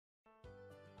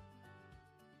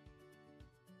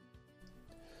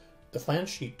The Flange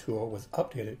Sheet tool was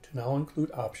updated to now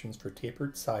include options for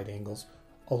tapered side angles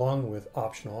along with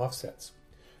optional offsets.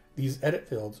 These edit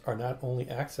fields are not only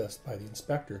accessed by the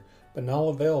inspector, but now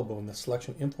available in the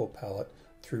Selection Info palette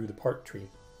through the part tree.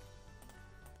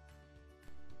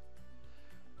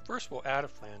 First, we'll add a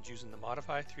flange using the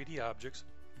Modify 3D Objects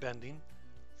Bending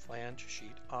Flange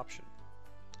Sheet option.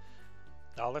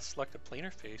 Now let's select a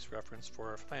planar face reference for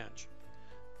our flange,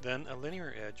 then a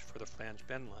linear edge for the flange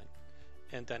bend line,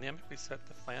 and dynamically set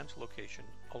the flange location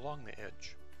along the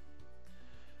edge.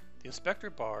 The inspector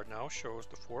bar now shows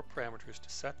the 4 parameters to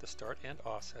set the start and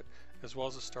offset, as well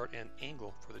as the start and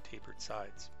angle for the tapered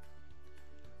sides.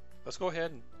 Let's go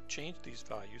ahead and change these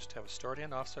values to have a start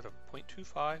and offset of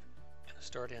 0.25 and a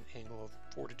start and angle of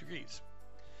 40 degrees.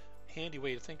 A handy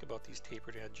way to think about these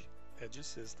tapered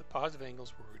edges is the positive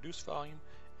angles will reduce volume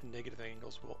and negative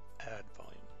angles will add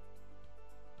volume.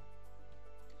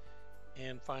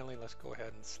 And finally, let's go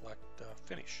ahead and select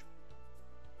Finish.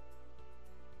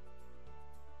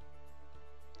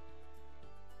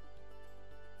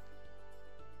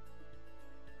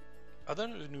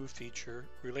 Another new feature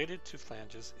related to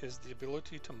flanges is the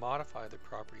ability to modify the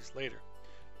properties later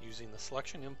using the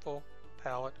Selection Info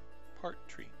palette part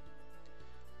tree.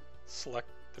 Select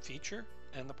the feature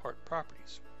and the part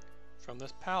properties. From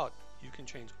this palette, you can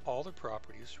change all the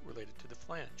properties related to the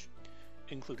flange,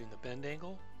 including the bend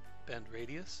angle, bend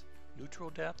radius, neutral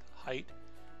depth, height,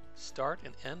 start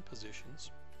and end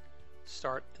positions,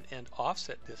 start and end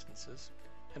offset distances,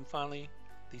 and finally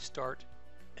the start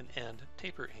and end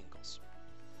taper angles.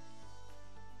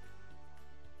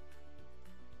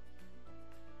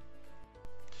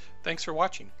 Thanks for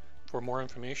watching. For more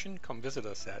information, come visit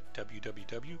us at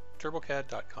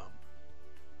www.turbocad.com.